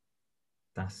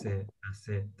 That's it.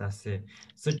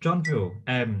 So Johnville,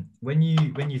 when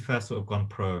you first sort of gone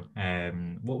pro,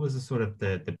 what was the sort of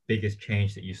the biggest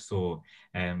change that you saw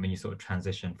when you sort of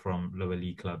transitioned from lower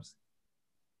league clubs?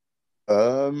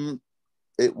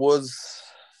 It was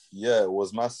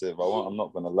massive. I'm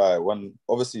not gonna lie. When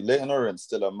obviously Leyton Orient's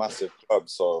still a massive club,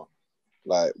 so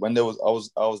like when I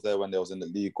was there when they was in the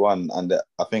League One, and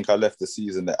I think I left the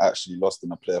season they actually lost in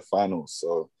the player finals.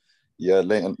 So yeah,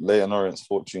 Leyton Orient's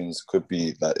fortunes could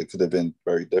have been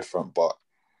very different. But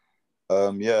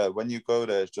when you go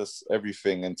there, it's just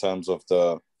everything in terms of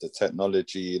the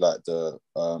technology, like the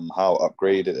how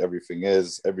upgraded everything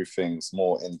is. Everything's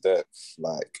more in depth,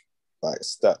 like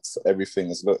stats.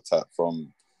 Everything is looked at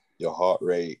from your heart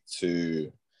rate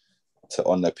to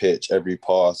on the pitch, every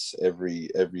pass, every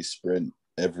sprint,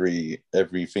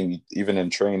 everything, even in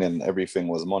training, everything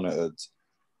was monitored.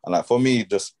 And like for me,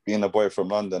 just being a boy from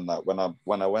London, like when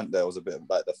I went there, it was a bit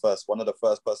like one of the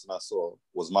first person I saw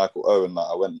was Michael Owen. Like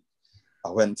I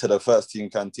went to the first team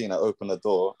canteen, I opened the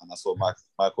door and I saw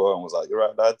Michael Owen, was like, "You're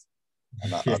right, lad."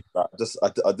 And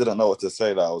I didn't know what to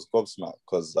say. Like I was gobsmacked,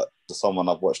 because like someone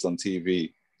I've watched on TV,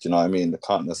 do you know what I mean? The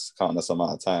countless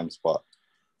amount of times. But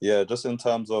yeah, just in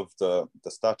terms of the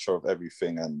stature of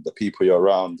everything and the people you're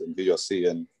around and who you're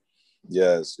seeing,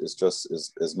 yeah,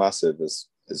 it's massive.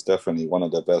 It's definitely one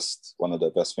of the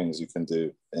best things you can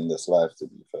do in this life, to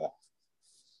be fair.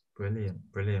 Brilliant.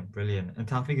 And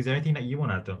Taofiq, is there anything that you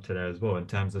want to add on to there as well, in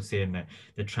terms of seeing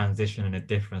the transition and the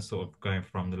difference, sort of going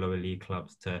from the lower league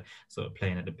clubs to sort of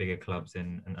playing at the bigger clubs,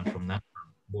 and from that,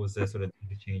 what was the sort of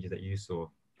changes that you saw?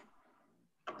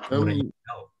 What that you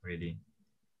felt, really?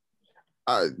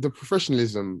 The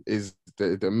professionalism is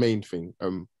the main thing.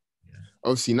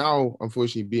 Obviously now,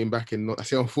 unfortunately, being back in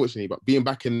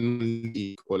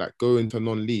league, or like going to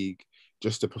non-league,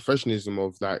 just the professionalism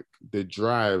of like the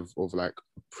drive of like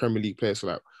Premier League players.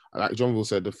 So like Johnville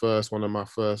said, one of my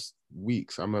first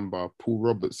weeks, I remember Paul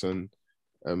Robertson.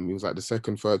 He was like the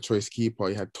second, third choice keeper.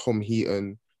 He had Tom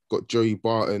Heaton, got Joey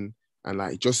Barton, and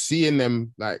like just seeing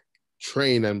them like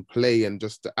train and play, and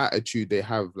just the attitude they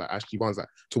have, like actually ones like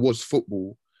towards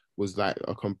football, was like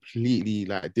a completely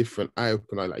like different eye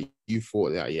opener. Like you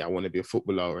thought that, yeah, I want to be a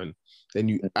footballer, and then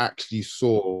you actually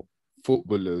saw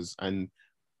footballers and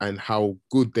how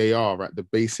good they are at the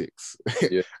basics.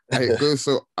 Yeah. It goes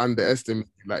so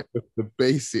underestimated, like the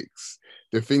basics,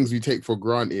 the things we take for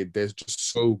granted. They're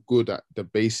just so good at the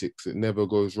basics. It never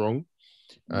goes wrong.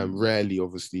 Rarely,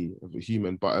 obviously, of a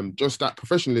human, but just that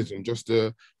professionalism, just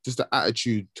the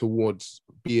attitude towards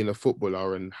being a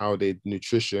footballer, and how they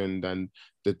nutritioned, and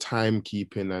the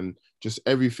timekeeping, and just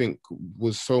everything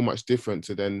was so much different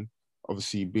to then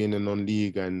obviously being a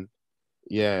non-league. And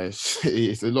yeah,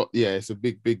 it's a lot. Yeah, it's a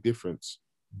big difference.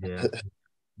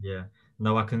 Yeah.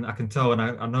 No, I can tell, and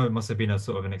I know it must have been a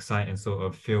sort of an exciting sort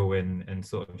of feel and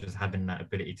sort of just having that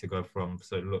ability to go from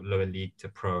sort of lower league to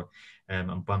pro,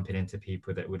 and bumping into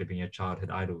people that would have been your childhood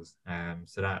idols.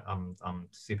 So that I'm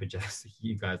super jealous of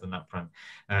you guys on that front.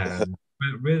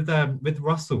 With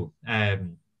Russell, I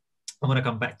want to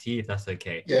come back to you if that's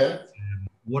okay. Yeah.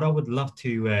 What I would love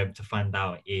to find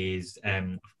out is,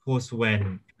 of course,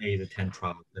 when players attend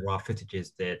trials, there are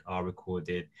footages that are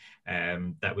recorded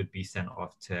that would be sent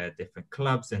off to different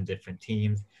clubs and different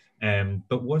teams.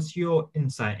 But what's your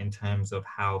insight in terms of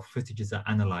how footages are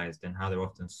analysed and how they're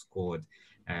often scored,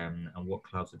 and what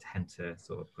clubs would tend to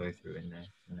sort of go through in their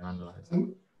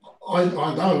analysing? I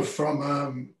know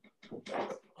from...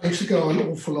 I used to go an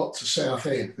awful lot to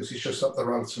Southend, because it's just up the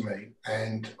road to me,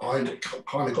 and I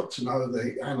kind of got to know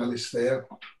the analysts there,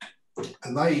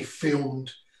 and they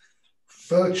filmed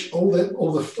all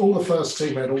the first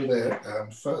team had all their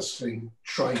first team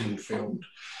training filmed,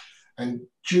 and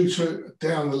due to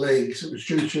down the leagues, it was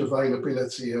due to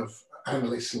availability of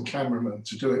analysts and cameramen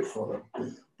to do it for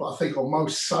them. But I think on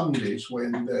most Sundays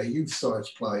when the youth sides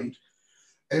played,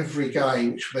 every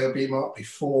game, which might be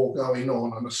 4 going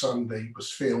on a Sunday,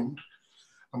 was filmed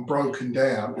and broken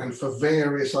down, and for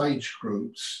various age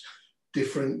groups,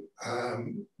 different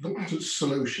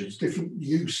solutions, different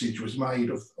usage was made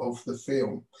of the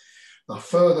film. The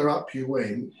further up you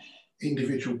went,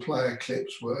 individual player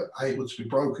clips were able to be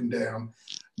broken down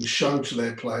and shown to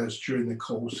their players during the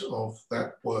course of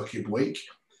that working week.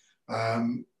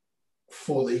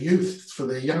 For the youth, for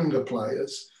the younger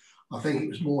players, I think it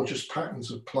was more just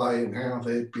patterns of play and how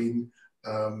they'd been,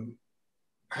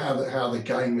 how the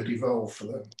game had evolved for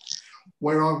them.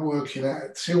 Where I'm working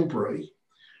at Tilbury,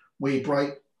 we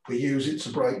use it to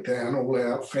break down all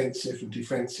our offensive and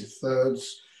defensive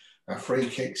thirds, our free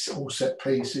kicks, all set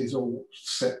pieces, all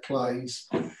set plays,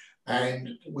 and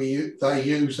they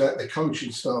use that. The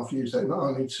coaching staff use that not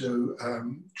only to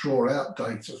draw out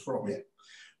data from it,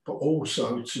 but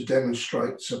also to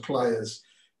demonstrate to players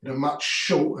in a much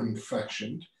shortened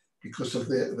fashion, because of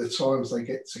the times they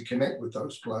get to connect with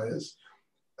those players,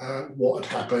 what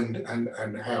had happened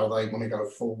and how they want to go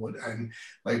forward, and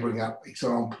they bring up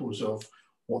examples of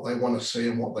what they want to see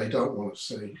and what they don't want to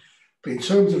see. But in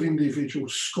terms of individual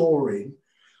scoring,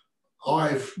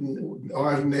 I've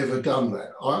never done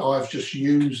that. I've just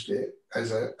used it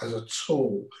as a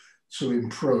tool to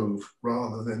improve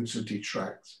rather than to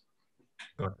detract.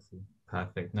 Got you.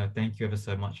 Perfect. No, thank you ever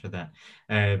so much for that.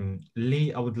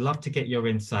 Lee, I would love to get your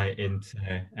insight into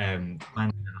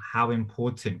how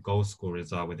important goal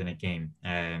scorers are within a game.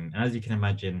 And as you can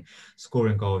imagine,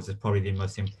 scoring goals is probably the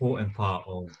most important part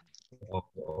of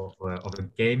a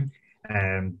game.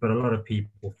 But a lot of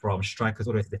people, from strikers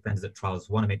all the way to defenders at trials,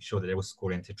 want to make sure that they will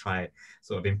score in to try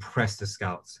sort of impress the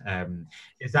scouts.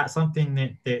 Is that something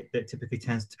that typically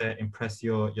tends to impress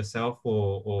yourself,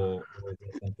 or is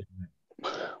it something that...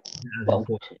 Well,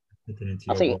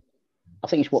 I think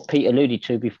it's what Pete alluded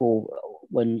to before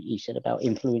when he said about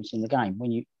influencing the game.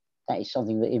 That is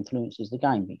something that influences the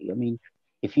game. I mean,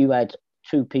 if you had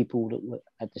 2 people that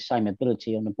had the same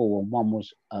ability on the ball, and one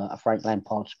was a Frank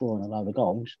Lampard scoring a load of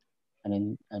goals,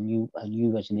 and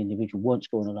you as an individual weren't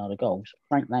scoring a load of goals,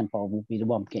 Frank Lampard will be the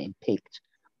one getting picked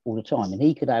all the time, and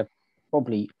he could have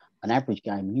probably an average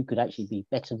game, and you could actually be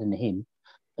better than him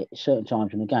at certain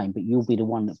times in the game, but you'll be the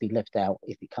one that be left out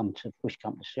if it comes to push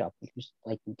come to shove, because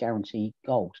they can guarantee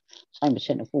goals. Same as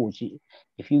centre forwards.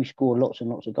 If you score lots and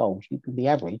lots of goals, you can be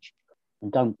average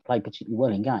and don't play particularly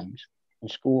well in games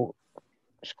and score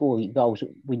goals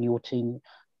that win your team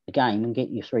the game and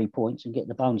get your 3 points and get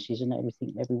the bonuses and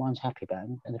everything. Everyone's happy about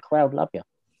it, and the crowd love you.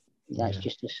 That's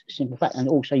just a simple fact. And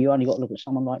also, you only got to look at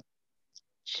someone like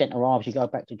centre halves. You go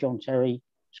back to John Terry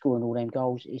scoring all them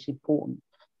goals. It's important,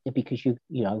 because you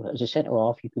know, as a centre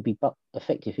half, you could be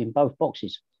effective in both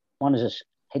boxes. One is just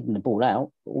heading the ball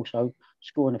out, but also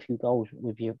scoring a few goals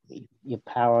with your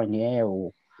power in the air,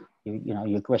 or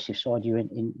your aggressive side. You're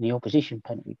in the opposition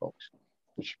penalty box,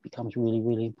 which becomes really,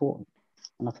 really important.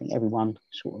 And I think everyone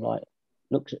sort of like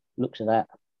looks at that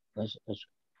as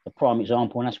a prime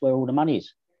example, and that's where all the money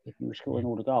is. If you were scoring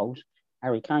all the goals,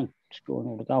 Harry Kane scoring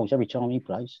all the goals every time he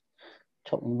plays,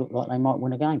 Tottenham look like they might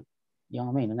win a game. You know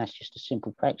what I mean? And that's just a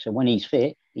simple fact. So when he's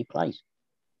fit, he plays.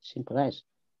 Simple as.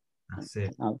 That's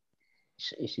it.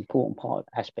 It's an important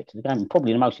aspect of the game,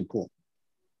 probably the most important.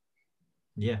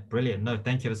 Yeah, brilliant. No,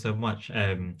 thank you so much.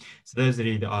 So those of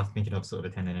you that are thinking of sort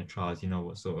of attending the trials, you know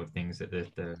what sort of things that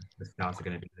the scouts are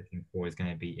going to be looking for is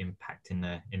going to be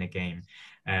impacting in a game.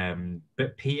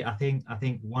 But Pete, I think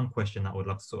one question that I would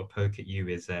love to sort of poke at you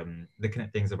is looking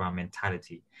at things around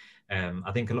mentality.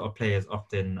 I think a lot of players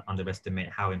often underestimate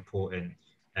how important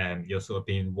you're sort of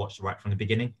being watched right from the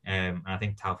beginning. And I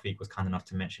think Taofiq was kind enough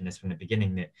to mention this from the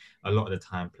beginning, that a lot of the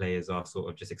time players are sort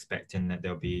of just expecting that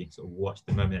they'll be sort of watched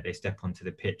the moment that they step onto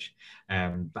the pitch.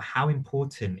 But how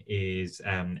important is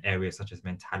areas such as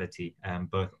mentality,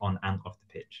 both on and off the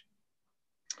pitch?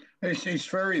 It's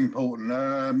very important.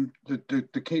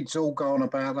 The kids all go on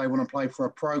about they want to play for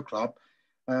a pro club,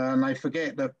 and they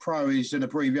forget that pro is an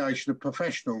abbreviation of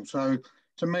professional. So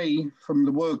to me, from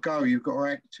the word go, you've got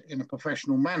to act in a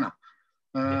professional manner.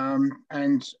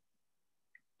 And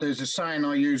there's a saying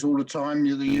I use all the time,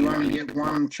 that you only get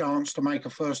one chance to make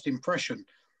a first impression.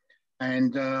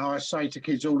 And I say to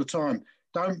kids all the time,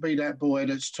 don't be that boy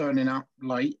that's turning up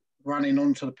late, running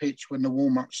onto the pitch when the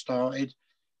warm-up started,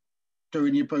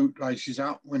 doing your bootlaces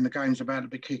up when the game's about to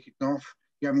be kicking off.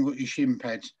 You haven't got your shin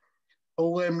pads.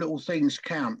 All them little things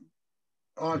count.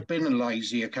 I've been a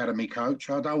lazy academy coach.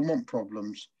 I don't want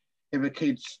problems. If a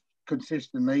kid's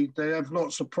consistently, they have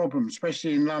lots of problems,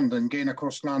 especially in London, getting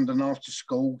across London after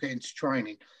school, getting to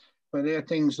training. But there are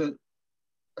things that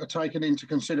are taken into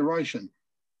consideration.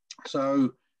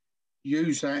 So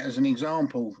use that as an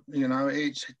example. You know,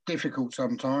 it's difficult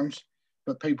sometimes,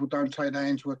 but people don't take that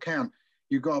into account.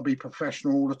 You've got to be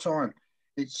professional all the time.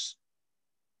 It's,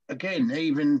 again,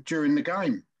 even during the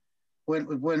game.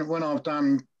 When I've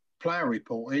done player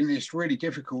reporting, it's really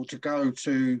difficult to go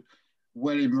to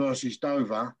Welling versus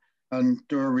Dover and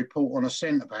do a report on a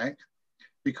centre-back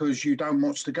because you don't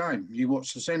watch the game. You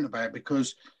watch the centre-back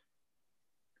because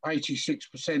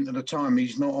 86% of the time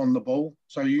he's not on the ball.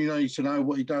 So you need to know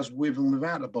what he does with and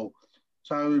without the ball.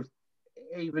 So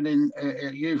even in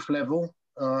at youth level,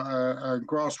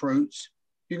 grassroots,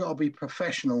 you've got to be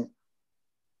professional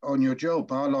on your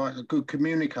job. I like a good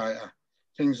communicator,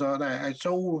 things like that. It's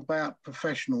all about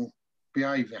professional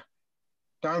behaviour.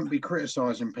 Don't be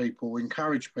criticising people,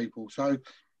 encourage people. So,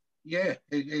 yeah,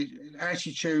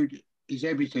 attitude is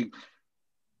everything.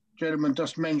 Gentleman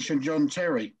just mentioned John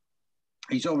Terry.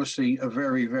 He's obviously a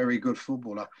very, very good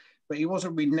footballer, but he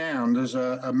wasn't renowned as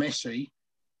a Messi,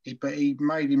 but he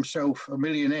made himself a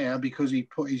millionaire because he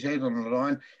put his head on the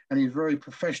line and he's very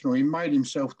professional. He made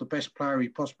himself the best player he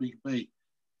possibly could be,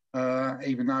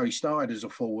 even though he started as a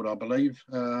forward, I believe,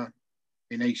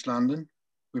 in East London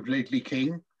with Ledley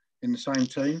King in the same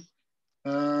team.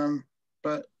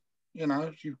 But, you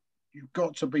know, you've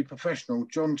got to be professional.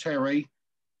 John Terry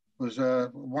was a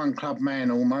one-club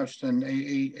man almost, and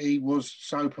he was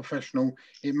so professional.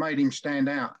 It made him stand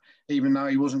out, even though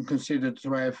he wasn't considered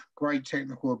to have great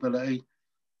technical ability.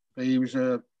 But he was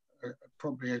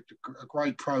probably a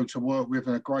great pro to work with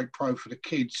and a great pro for the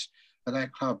kids at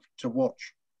that club to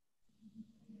watch.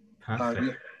 Perfect.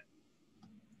 Yeah.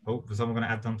 Oh, was someone going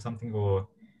to add on something? Or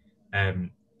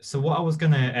so what I was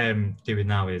going to do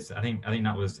now is, I think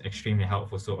that was extremely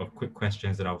helpful, sort of quick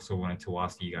questions that I also wanted to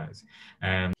ask you guys.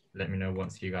 Let me know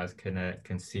once you guys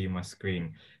can see my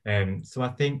screen. So I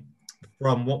think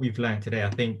from what we've learned today, I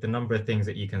think the number of things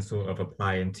that you can sort of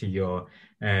apply into your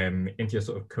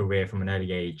sort of career from an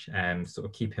early age, sort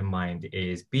of keep in mind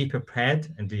is be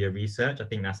prepared and do your research. I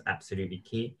think that's absolutely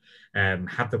key.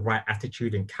 Have the right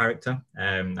attitude and character.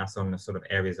 That's on the sort of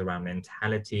areas around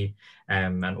mentality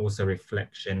and also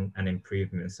reflection and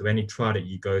improvement. So any trial that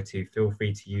you go to, feel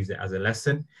free to use it as a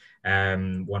lesson.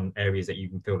 One areas that you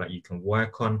can feel like you can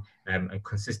work on and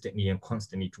consistently and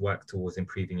constantly work towards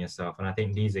improving yourself. And I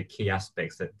think these are key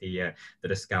aspects that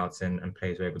the scouts and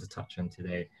players were able to touch on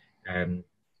today.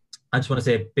 I just want to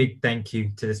say a big thank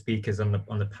you to the speakers on the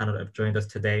panel that have joined us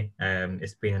today.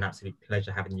 It's been an absolute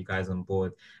pleasure having you guys on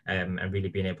board and really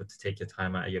being able to take your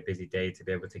time out of your busy day to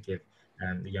be able to give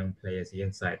the young players the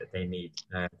insight that they need.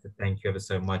 So thank you ever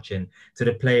so much. And to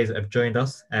the players that have joined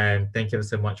us, thank you ever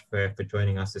so much for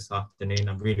joining us this afternoon.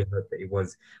 I really hope that it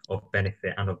was of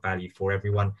benefit and of value for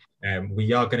everyone.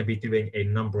 We are going to be doing a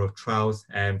number of trials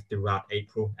throughout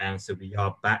April, so we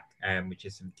are back, which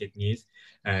is some good news.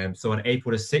 So on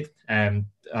April the 6th,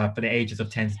 for the ages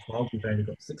of 10 to 12, we've only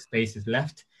got 6 spaces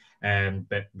left.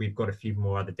 But we've got a few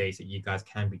more other days that you guys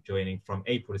can be joining from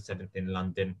April the 7th in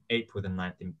London, April the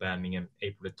 9th in Birmingham,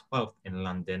 April the 12th in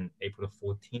London, April the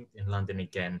 14th in London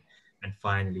again, and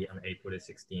finally on April the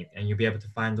 16th. And you'll be able to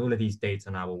find all of these dates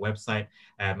on our website,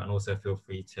 and also feel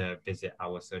free to visit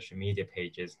our social media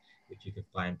pages, which you can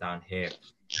find down here.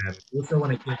 Also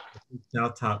want to give a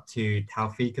shout out to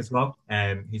Taofiq as well.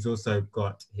 He's also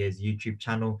got his YouTube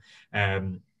channel.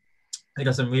 He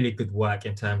does some really good work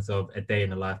in terms of a day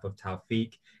in the life of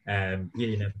Taofiq.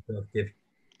 You know, sort of give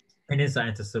an insight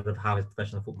into sort of how his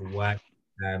professional football works,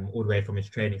 all the way from his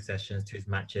training sessions to his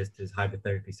matches to his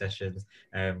hydrotherapy sessions,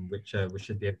 which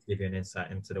should be able to give you an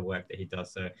insight into the work that he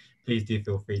does. So please do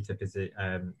feel free to visit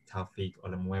Taofiq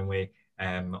Olomowewe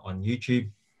on YouTube.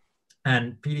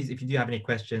 And please, if you do have any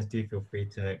questions, do feel free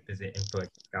to visit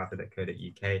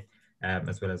info@scouted.co.uk,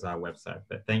 as well as our website.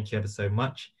 But thank you ever so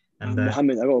much. And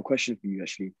Mohammed, I got a question for you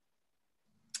actually.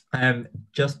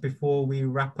 Just before we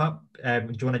wrap up, do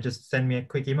you want to just send me a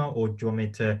quick email, or do you want me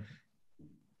to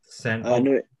send?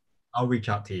 I'll reach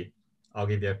out to you. I'll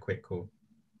give you a quick call.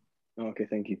 Okay,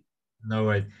 thank you. No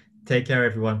worries. Take care,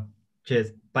 everyone.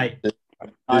 Cheers. Bye.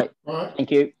 Bye. Bye. Thank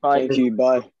you. Bye. Thank you.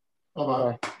 Bye.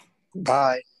 Bye-bye.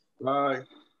 Bye. Bye.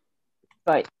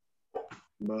 Bye.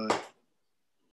 Bye.